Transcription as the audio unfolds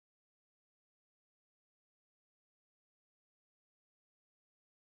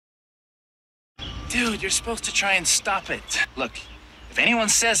Dude, you're supposed to try and stop it. Look, if anyone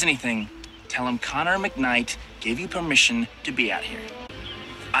says anything, tell them Connor McKnight gave you permission to be out here.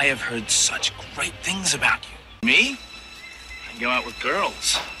 I have heard such great things about you. Me? I go out with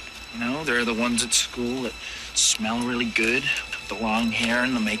girls. You know, they're the ones at school that smell really good, with the long hair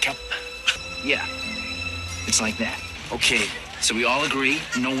and the makeup. Yeah, it's like that. Okay, so we all agree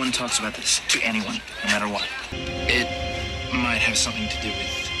no one talks about this to anyone, no matter what. It might have something to do with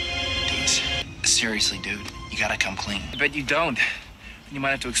these. Seriously, dude, you gotta come clean. I bet you don't. You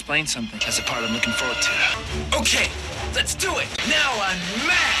might have to explain something. That's the part I'm looking forward to. Okay, let's do it. Now I'm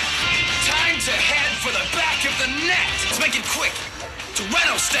mad. Time to head for the back of the net. Let's make it quick.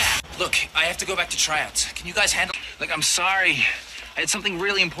 Toretto staff. Look, I have to go back to tryouts. Can you guys handle? Look, I'm sorry. I had something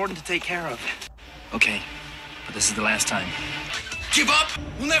really important to take care of. Okay, but this is the last time. Give up?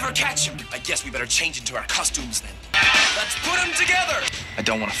 We'll never catch him. I guess we better change into our costumes then. Let's put them together. I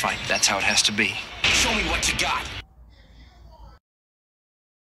don't want to fight. That's how it has to be. Show me what you got.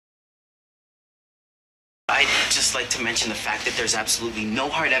 I'd just like to mention the fact that there's absolutely no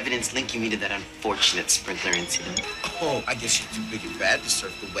hard evidence linking me to that unfortunate sprinkler incident. Oh, I guess you're too big and bad to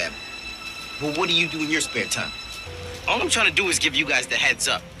surf the web. Well, what do you do in your spare time? All I'm trying to do is give you guys the heads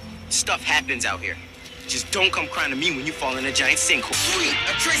up. Stuff happens out here. Just don't come crying to me when you fall in a giant sinkhole. Sweet,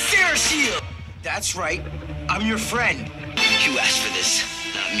 a Triceratops shield! That's right, I'm your friend. You asked for this,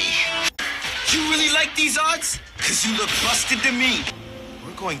 not me. You really like these odds? Because you look busted to me.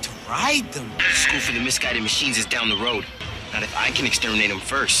 We're going to ride them. School for the misguided machines is down the road. Not if I can exterminate them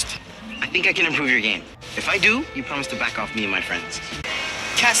first. I think I can improve your game. If I do, you promise to back off me and my friends.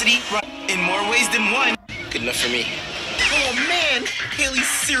 Cassidy, in more ways than one. Good enough for me. Oh, man, Haley's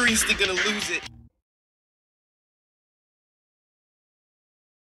seriously gonna lose it.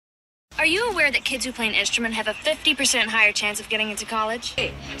 Are you aware that kids who play an instrument have a 50% higher chance of getting into college?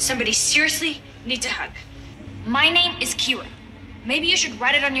 Hey, somebody seriously needs a hug. My name is Kira. Maybe you should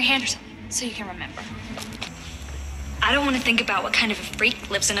write it on your hand or something, so you can remember. I don't want to think about what kind of a freak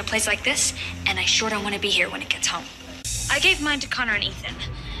lives in a place like this, and I sure don't want to be here when it gets home. I gave mine to Connor and Ethan.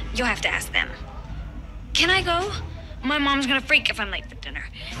 You'll have to ask them. Can I go? My mom's gonna freak if I'm late for dinner.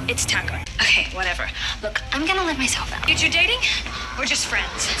 It's taco. Okay, whatever. Look, I'm gonna let myself out. Future dating? Or just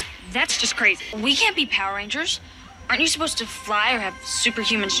friends? That's just crazy. We can't be Power Rangers. Aren't you supposed to fly or have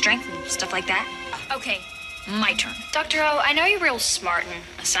superhuman strength and stuff like that? Okay, my turn. Dr. O, I know you're real smart and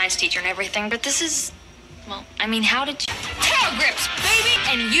a science teacher and everything, but this is, well, I mean, how did you... Tail grips, baby!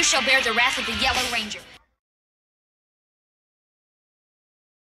 And you shall bear the wrath of the Yellow Ranger.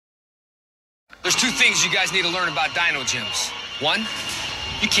 There's two things you guys need to learn about Dino gyms. One,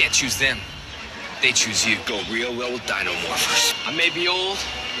 you can't choose them. They choose you. Go real well with Dino morphers. I may be old,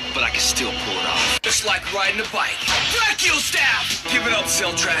 but I can still pull it off. Just like riding a bike. Brachio staff! Give it up,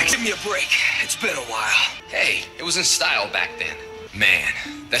 Cell Tracks. Give me a break. It's been a while. Hey, it was in style back then. Man,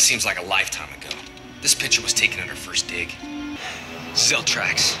 that seems like a lifetime ago. This picture was taken at our first dig.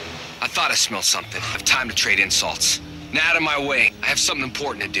 Zeltrax, I thought I smelled something. I have time to trade insults. Now out of my way. I have something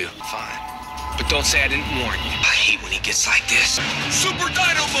important to do. Fine. But don't say I didn't warn you. I hate when he gets like this. Super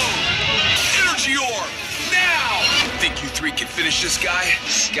Dino mode! Energy orb! Now! Think you three can finish this guy?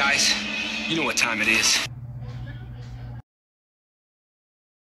 Guys, you know what time it is.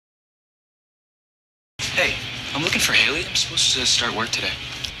 Hey, I'm looking for Haley. I'm supposed to start work today.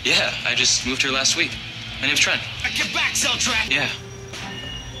 Yeah, I just moved here last week. My name's Trent. Get back, Cell Track! Yeah.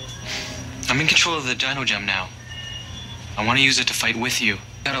 I'm in control of the Dino Gem now. I want to use it to fight with you.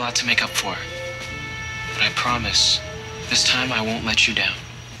 Got a lot to make up for. But I promise, this time I won't let you down.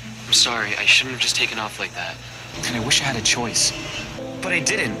 I'm sorry, I shouldn't have just taken off like that. And I wish I had a choice. But I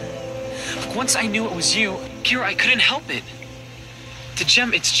didn't. Look, once I knew it was you, Kira, I couldn't help it. The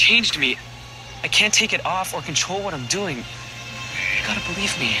gem, it's changed me. I can't take it off or control what I'm doing. You gotta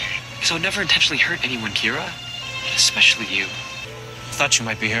believe me. Because I would never intentionally hurt anyone, Kira. Especially you. Thought you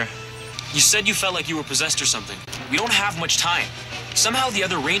might be here. You said you felt like you were possessed or something. We don't have much time. Somehow the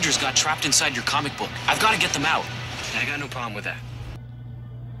other Rangers got trapped inside your comic book. I've got to get them out. And I got no problem with that.